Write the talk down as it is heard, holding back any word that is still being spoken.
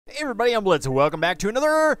Hey everybody, I'm Blitz. Welcome back to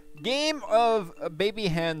another game of Baby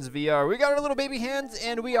Hands VR. We got our little baby hands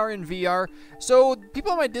and we are in VR. So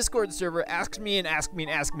people on my Discord server ask me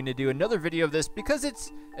to do another video of this because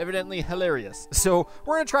it's evidently hilarious. So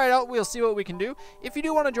we're going to try it out. We'll see what we can do. If you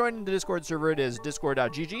do want to join the Discord server, it is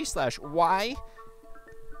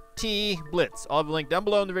discord.gg/YTBlitz. I'll have a link down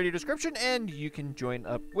below in the video description and you can join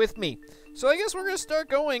up with me. So I guess we're going to start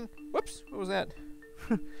going. Whoops, what was that?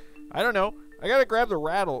 I don't know. I gotta grab the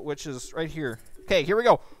rattle, which is right here. Okay, here we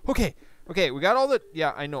go. Okay, we got all the...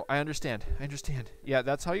 Yeah, I know. I understand. Yeah,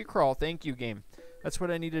 that's how you crawl. Thank you, game. That's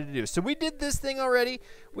what I needed to do. So we did this thing already.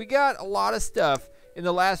 We got a lot of stuff in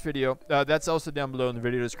the last video. That's also down below in the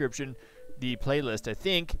video description. The playlist, I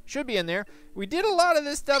think, should be in there. We did a lot of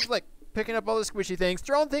this stuff, like picking up all the squishy things,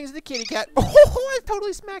 throwing things at the kitty cat. Oh, I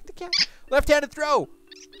totally smacked the cat. Left-handed throw.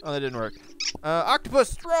 Oh, that didn't work.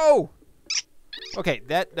 Octopus throw. Okay,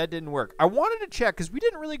 that didn't work. I wanted to check because we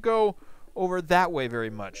didn't really go over that way very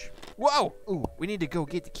much. Whoa! Ooh, we need to go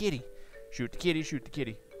get the kitty. Shoot the kitty, shoot the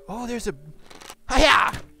kitty. Oh, there's a...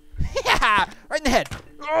 Hi-ya! Right in the head.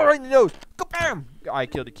 Oh, right in the nose. Go bam! I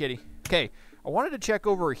killed the kitty. Okay, I wanted to check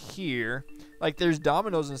over here. Like, there's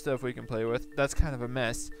dominoes and stuff we can play with. That's kind of a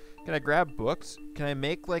mess. Can I grab books? Can I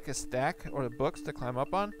make, like, a stack or the books to climb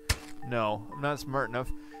up on? No, I'm not smart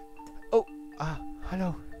enough. Oh,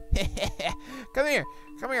 hello. Come here,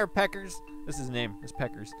 Peckers. This is his name, is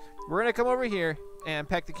Peckers. We're gonna come over here and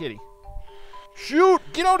peck the kitty. Shoot!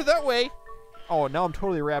 Get out of that way! Oh, now I'm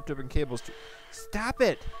totally wrapped up in cables too. Stop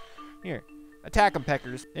it! Here, attack him,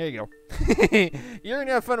 Peckers. There you go. You're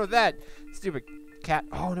gonna have fun with that, stupid cat.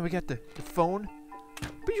 Oh, no, we got the phone.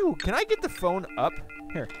 Can I get the phone up?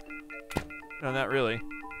 Here. No, not really.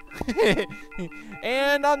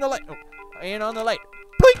 And on the light. Oh, and on the light.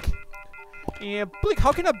 Blink! And blink,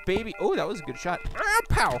 how can a baby... Oh, that was a good shot.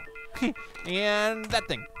 Pow! And that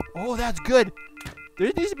thing. Oh, that's good.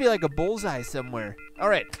 There needs to be like a bullseye somewhere. All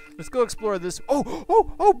right, let's go explore this.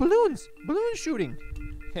 Oh, balloons. Balloon shooting.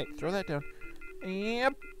 Okay, throw that down.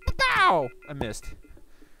 And pow! I missed.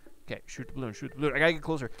 Okay, shoot the balloon, I gotta get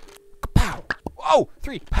closer. Pow! Oh,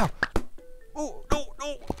 3. Pow! Oh, no.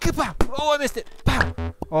 Pow! Oh, I missed it.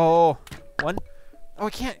 Pow! Oh, 1. Oh,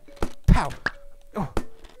 I can't. Pow! Oh,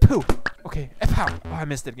 2. Okay, pow. Oh, I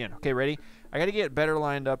missed it again. Okay, ready? I gotta get better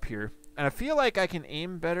lined up here. And I feel like I can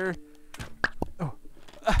aim better. Oh.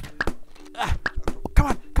 Come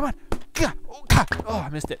on. Oh, I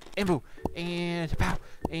missed it. And boo. And pow.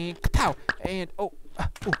 And pow. And oh.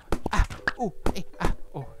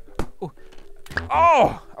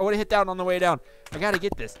 Oh. I would have hit down on the way down. I gotta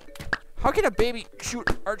get this. How can a baby shoot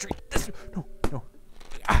archery? No.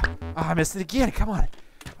 I missed it again. Come on.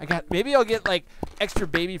 Maybe I'll get like extra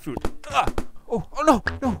baby food. Oh no.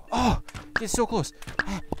 Oh, get so close.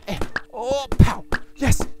 Oh, pow.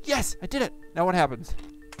 Yes, I did it. Now what happens?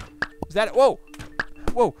 Is that it? Whoa.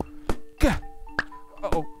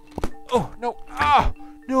 Uh-oh. Oh, no.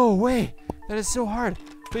 No way. That is so hard.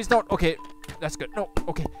 Please don't. Okay, that's good. No,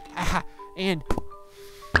 okay. And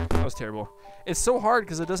that was terrible. It's so hard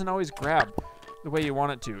because it doesn't always grab the way you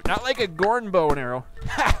want it to. Not like a Gorn bow and arrow.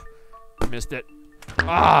 Missed it.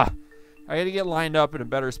 I gotta get lined up in a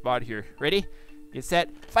better spot here. Ready? Get set.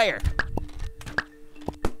 Fire.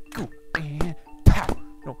 Go. And pow.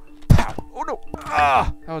 No. Pow. Oh no.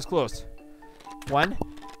 That was close. 1,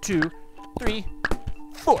 2, 3,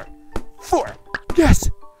 4. 4. Yes.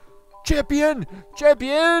 Champion.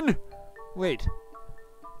 Wait.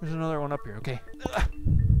 There's another one up here. Okay.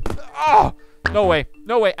 No way.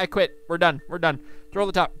 I quit. We're done. Throw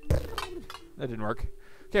the top. That didn't work.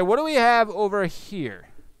 Okay, what do we have over here?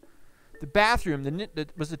 The bathroom.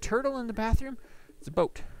 Was the turtle in the bathroom? It's a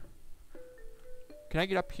boat. Can I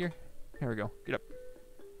get up here? Here we go. Get up.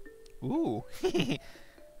 Ooh.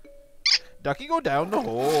 Ducky, go down the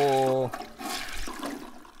hole.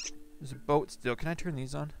 There's a boat still. Can I turn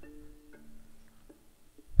these on?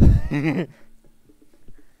 Can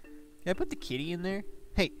I put the kitty in there?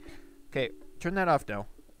 Hey. Okay, turn that off now.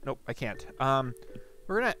 Nope, I can't.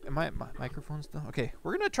 We're gonna... My microphone still? Okay,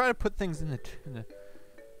 we're gonna try to put things in the...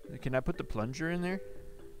 Can I put the plunger in there?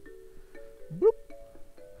 Boop.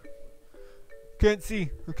 Can't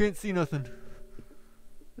see. I can't see nothing.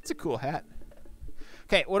 That's a cool hat.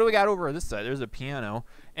 Okay, what do we got over this side? There's a piano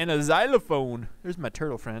and a xylophone. There's my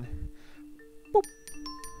turtle friend. Boop.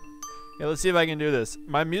 Yeah, let's see if I can do this.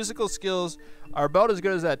 My musical skills are about as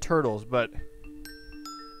good as that turtle's, but...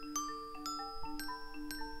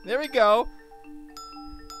 There we go.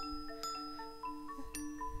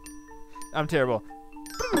 I'm terrible.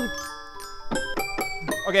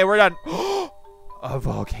 Okay, we're done. A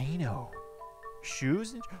volcano.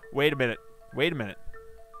 Shoes and... Wait a minute.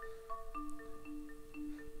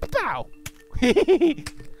 Pow!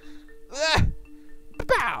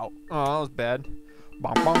 Pow! Oh, that was bad.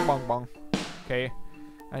 Bong, bong, bong, bong. Okay.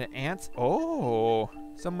 Ants. Oh,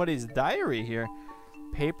 somebody's diary here.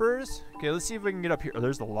 Papers. Okay, let's see if we can get up here. Oh,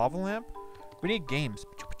 there's the lava lamp. We need games.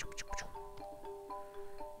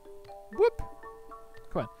 Whoop.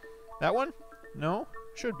 Come on. That one? No?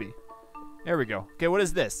 Should be. There we go. Okay, what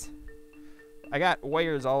is this? I got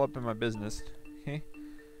wires all up in my business. Okay.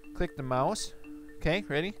 Click the mouse. Okay,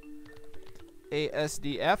 ready?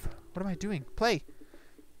 ASDF. What am I doing? Play.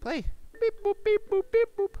 Play. Beep, boop, beep, boop, beep,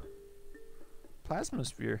 boop. Plasma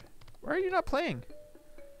sphere. Why are you not playing?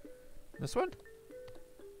 This one?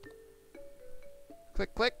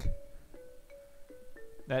 Click, click.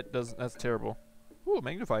 That's terrible. Ooh,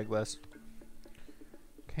 magnifying glass.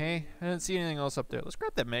 Okay, I didn't see anything else up there. Let's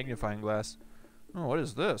grab that magnifying glass. Oh, what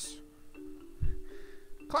is this?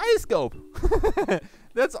 Kaleidoscope!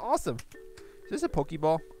 That's awesome. Is this a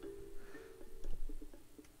Pokeball?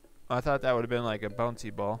 I thought that would have been like a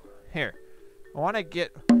bouncy ball. Here. I want to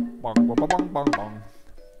get... Bong, bong, bong, bong, bong, bong.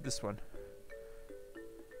 This one.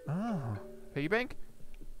 Oh. Piggy bank?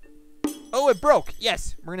 Oh, it broke!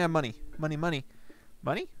 Yes! We're gonna have money. Money, money.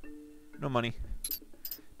 Money? No money.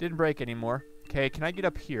 Didn't break anymore. Okay, can I get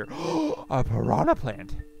up here? A piranha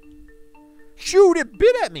plant. Shoot, it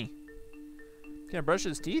bit at me! Can I brush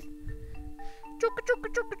his teeth? Choka, choka,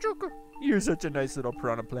 choka, choka. You're such a nice little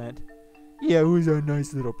piranha plant. Yeah, who's a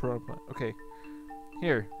nice little piranha plant? Okay.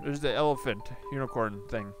 Here, there's the elephant unicorn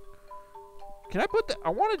thing. Can I put the... I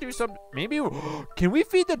want to do some... Maybe... Can we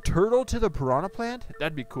feed the turtle to the piranha plant?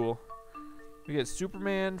 That'd be cool. We get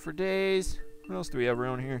Superman for days. What else do we have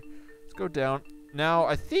around here? Let's go down. Now,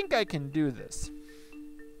 I think I can do this.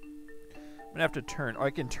 I'm going to have to turn. Oh, I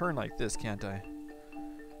can turn like this, can't I?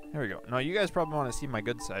 There we go. Now, you guys probably want to see my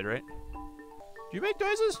good side, right? Do you make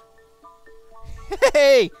noises?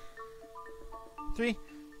 Hey! 3,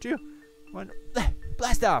 2, 1.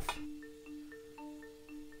 Blast off!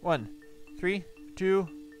 1, 3, 2,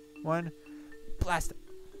 1. Blast.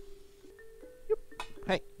 Yep.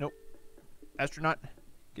 Hey, nope. Astronaut.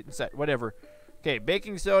 Get inside. Whatever. Okay,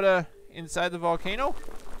 baking soda inside the volcano.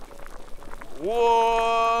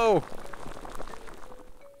 Whoa!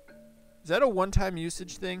 Is that a one-time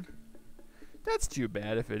usage thing? That's too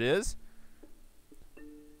bad if it is.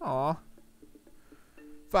 Aw.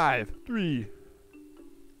 5, 3.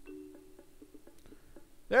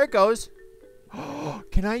 There it goes.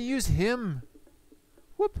 Can I use him?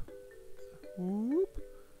 Whoop. Whoop.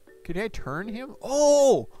 Can I turn him?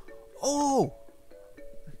 Oh! Oh!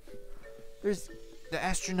 There's the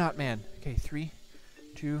astronaut man. Okay, 3,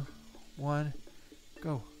 2, 1,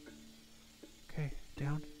 go. Okay,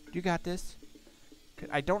 down. You got this.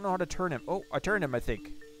 I don't know how to turn him. Oh, I turned him, I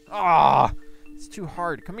think. Ah! It's too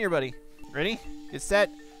hard. Come here, buddy. Ready? Get set.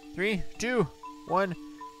 3, 2, 1,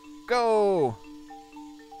 go!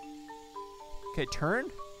 Okay, turn.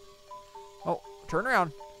 Oh, turn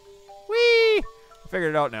around. Whee! I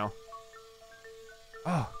figured it out now.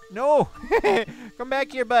 Oh, no! Come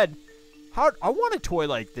back here, bud. I want a toy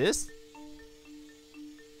like this.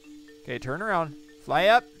 Okay, turn around. Fly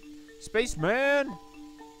up. Spaceman!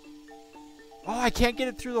 Oh, I can't get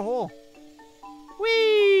it through the hole.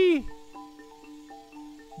 Whee!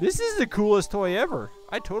 This is the coolest toy ever.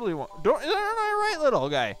 I totally want... Aren't I right, little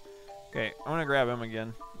guy? Okay, I'm gonna grab him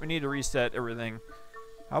again. We need to reset everything.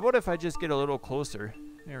 How about if I just get a little closer?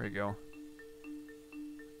 There we go.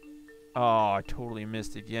 Oh, I totally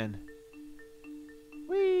missed again.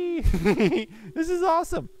 Whee! This is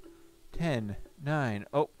awesome. 10, 9.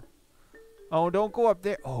 Oh. Oh, don't go up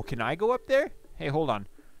there. Oh, can I go up there? Hey, hold on.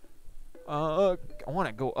 I want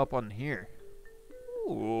to go up on here.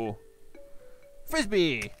 Ooh.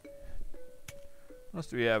 Frisbee! What else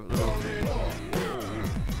do we have?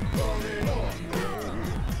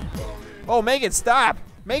 Oh, make it stop!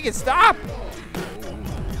 Make it stop!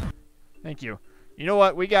 Thank you. You know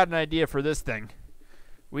what? We got an idea for this thing.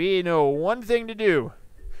 We know one thing to do.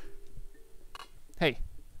 Hey.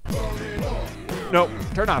 No.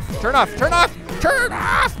 Turn off. Turn off. Turn off. Turn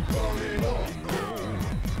off!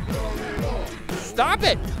 Stop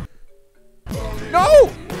it!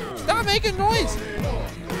 No! Stop making noise!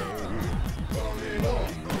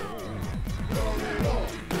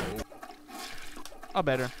 I'll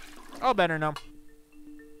better. I'll better now.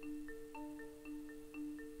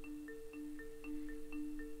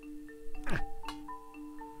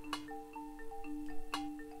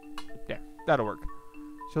 Yeah, that'll work.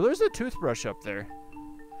 So there's a toothbrush up there.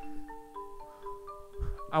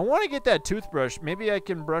 I want to get that toothbrush. Maybe I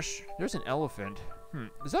can brush. There's an elephant.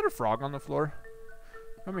 Is that a frog on the floor?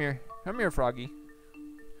 Come here. Come here, froggy.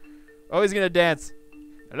 Oh, he's going to dance.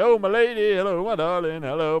 Hello, my lady. Hello, my darling.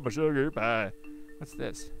 Hello, my sugar pie. What's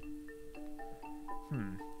this?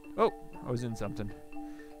 Oh, I was in something.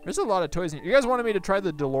 There's a lot of toys in here. You guys wanted me to try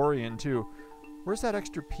the DeLorean, too. Where's that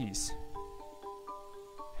extra piece?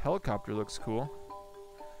 Helicopter looks cool.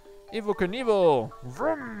 Evel Knievel.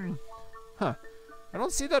 Vroom. Huh. I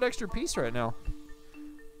don't see that extra piece right now.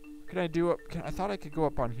 Can I do up? I thought I could go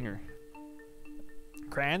up on here.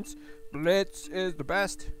 Krantz, Blitz is the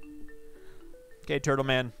best. Okay, Turtle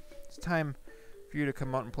Man. It's time for you to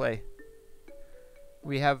come out and play.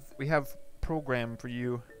 We have program for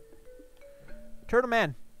you. Turtle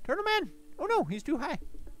Man. Turtle Man. Oh no, he's too high.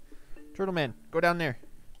 Turtle Man, go down there.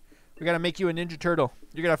 We gotta make you a Ninja Turtle.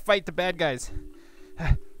 You're gonna fight the bad guys.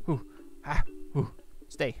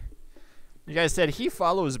 Stay. You guys said he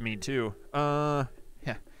follows me too. Yeah.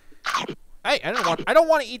 Hey, I don't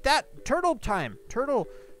want to eat that. Turtle time. Turtle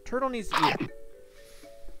needs to eat.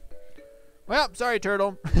 Well, sorry,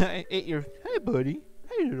 Turtle. I ate your. Hey, buddy.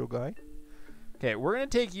 Hey, little guy. Okay, we're gonna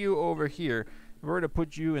take you over here. We're gonna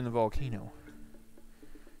put you in the volcano.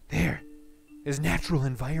 There is natural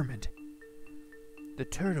environment. The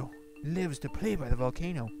turtle lives to play by the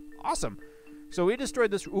volcano. Awesome. So we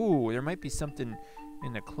destroyed this. Ooh, there might be something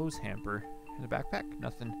in the clothes hamper. In the backpack?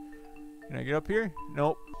 Nothing. Can I get up here?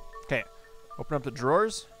 Nope. Okay. Open up the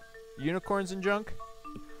drawers. Unicorns and junk.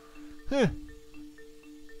 Huh.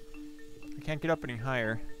 I can't get up any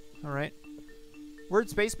higher. Alright. Where'd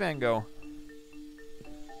Spaceman go?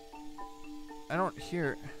 I don't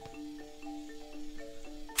hear.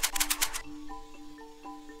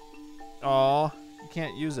 Aw. You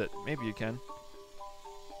can't use it. Maybe you can.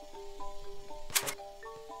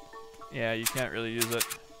 Yeah, you can't really use it.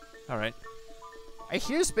 Alright. I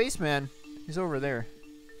hear Spaceman. He's over there.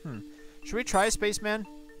 Should we try Spaceman?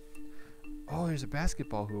 Oh, there's a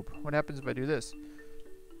basketball hoop. What happens if I do this?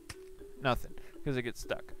 Nothing. Because it gets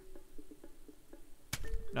stuck.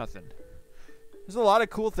 Nothing. There's a lot of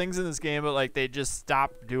cool things in this game, but like they just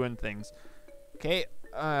stop doing things. Okay.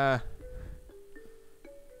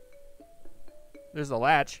 There's a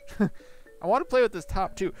latch. I want to play with this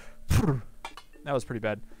top too. That was pretty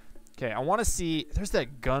bad. Okay, I want to see. There's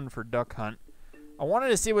that gun for duck hunt. I wanted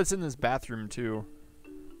to see what's in this bathroom too.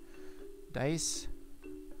 Dice.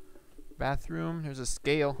 Bathroom. There's a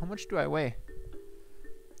scale. How much do I weigh?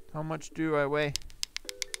 How much do I weigh?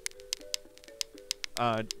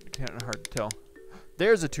 Hard to tell.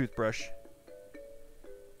 There's a toothbrush.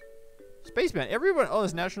 Spaceman. Everyone. Oh,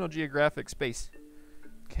 there's National Geographic Space.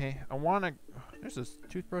 Okay, I want to. There's a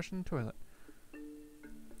toothbrush in the toilet.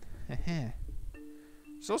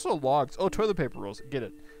 There's also logs. Oh, toilet paper rolls. Get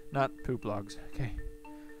it. Not poop logs. Okay.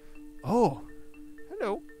 Oh.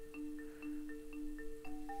 Hello.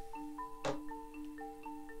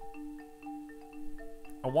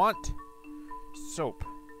 I want soap.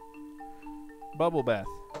 Bubble bath.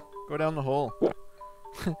 Go down the hole.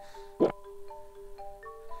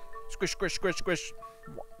 Squish, squish, squish, squish.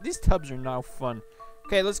 These tubs are now fun.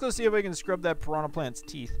 Okay, let's go see if we can scrub that piranha plant's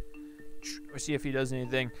teeth. Or see if he does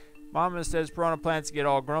anything. Mama says piranha plants get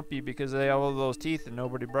all grumpy because they have all those teeth and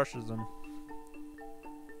nobody brushes them.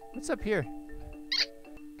 What's up here?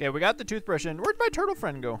 Okay, we got the toothbrush in. Where'd my turtle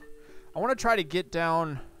friend go? I want to try to get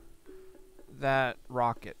down that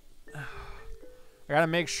rocket. I gotta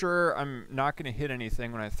make sure I'm not gonna hit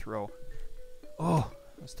anything when I throw. Oh,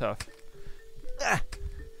 that's tough. Ah,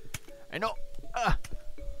 I know.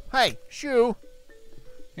 Hey, shoe.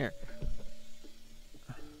 Here.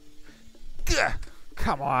 Gah.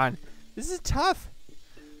 Come on. This is tough.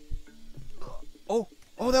 Oh,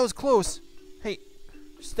 that was close. Hey,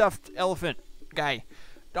 stuffed elephant guy.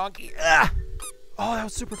 Donkey. Ah. Oh, that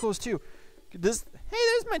was super close too. Hey, there's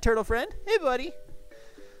my turtle friend. Hey, buddy.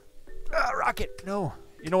 Rocket. No.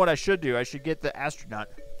 You know what I should do? I should get the astronaut.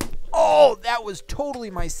 Oh, that was totally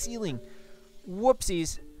my ceiling.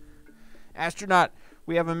 Whoopsies. Astronaut,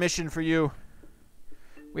 we have a mission for you.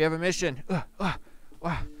 We have a mission. Oh,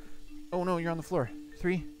 no, you're on the floor.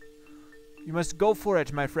 3. You must go for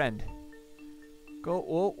it, my friend. Go.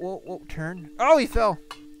 Whoa. Turn. Oh, he fell.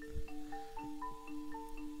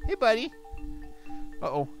 Hey, buddy.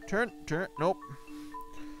 Uh-oh. Turn. Nope.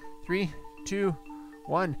 3, 2,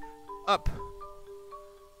 1. Up.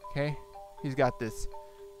 Okay. He's got this.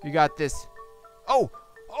 You got this. Oh,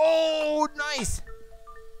 nice.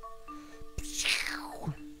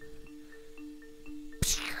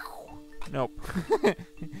 Nope.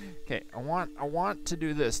 Okay, I want to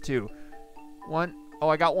do this too. 1. Oh,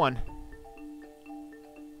 I got 1.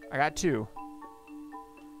 I got 2.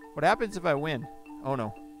 What happens if I win? Oh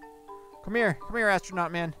no. Come here,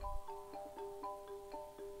 astronaut man.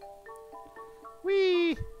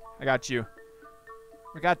 Whee! I got you.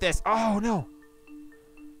 We got this. Oh, no.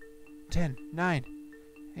 10, 9,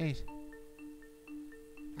 8.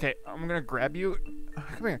 Okay, I'm going to grab you.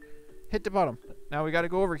 Come here. Hit the bottom. Now we got to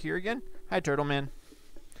go over here again. Hi, turtle man.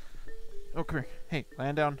 Oh, come here. Hey,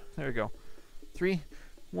 land down. There we go. 3,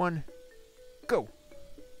 1, go.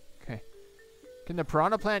 Okay. Can the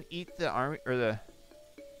piranha plant eat the army or the...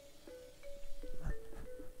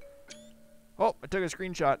 Oh, I took a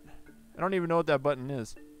screenshot. I don't even know what that button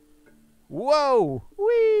is. Whoa!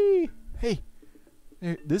 Whee! Hey,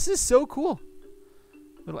 this is so cool.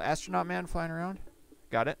 Little astronaut man flying around.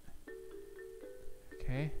 Got it.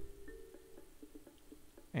 Okay.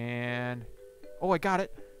 And... Oh, I got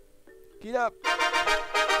it. Get up.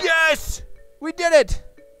 Yes! We did it!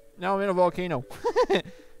 Now I'm in a volcano.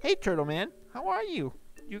 Hey, turtle man. How are you?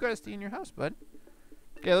 You gotta stay in your house, bud.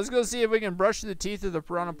 Okay, let's go see if we can brush the teeth of the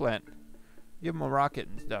piranha plant. Give him a rocket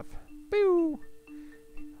and stuff. Pew!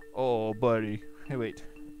 Oh, buddy. Hey, wait.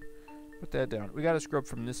 Put that down. We gotta scrub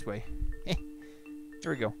from this way. Hey,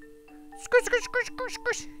 there we go. Squish, squish, squish, squish,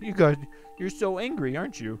 squish. You're so angry,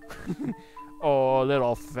 aren't you? Oh,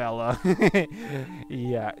 little fella.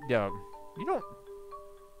 Yeah, no. You don't...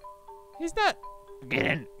 He's not... Get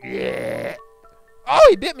in. Yeah. Oh,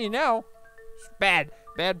 he bit me now. Bad.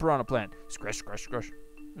 Bad piranha plant. Squish, squish, squish.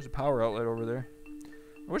 There's a power outlet over there.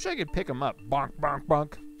 I wish I could pick him up. Bonk, bonk,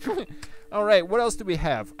 bonk. All right, what else do we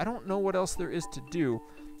have? I don't know what else there is to do.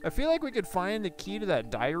 I feel like we could find the key to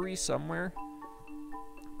that diary somewhere.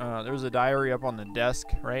 There was a diary up on the desk,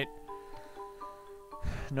 right?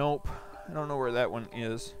 Nope. I don't know where that one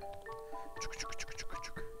is.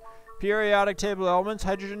 Periodic table elements: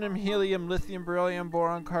 hydrogen, helium, lithium, beryllium,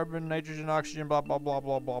 boron, carbon, nitrogen, oxygen, blah, blah, blah,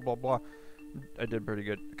 blah, blah, blah, blah. I did pretty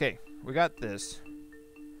good. Okay, we got this.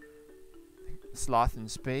 Sloth in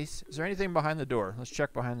space. Is there anything behind the door? Let's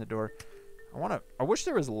check behind the door. I wish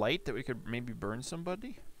there was light that we could maybe burn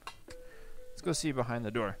somebody. Let's go see behind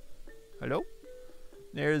the door. Hello?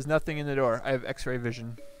 There is nothing in the door. I have x-ray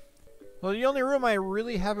vision. Well, the only room I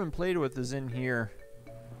really haven't played with is in here.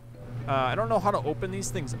 I don't know how to open these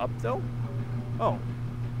things up, though. Oh.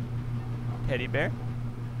 Teddy bear.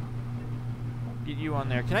 Get you on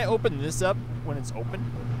there. Can I open this up when it's open?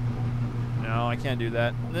 No, I can't do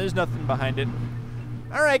that. There's nothing behind it.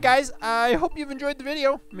 Alright, guys. I hope you've enjoyed the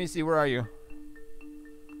video. Let me see. Where are you?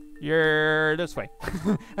 You're this way.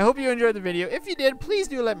 I hope you enjoyed the video. If you did, please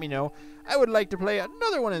do let me know. I would like to play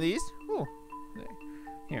another one of these. Ooh.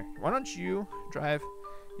 Here. Why don't you drive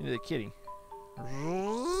into the kitty?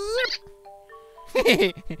 Oh,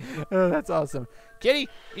 that's awesome. Kitty,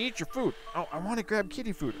 eat your food. Oh, I want to grab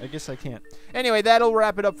kitty food. I guess I can't. Anyway, that'll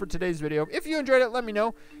wrap it up for today's video. If you enjoyed it, let me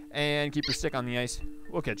know. And keep your stick on the ice.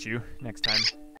 We'll catch you next time.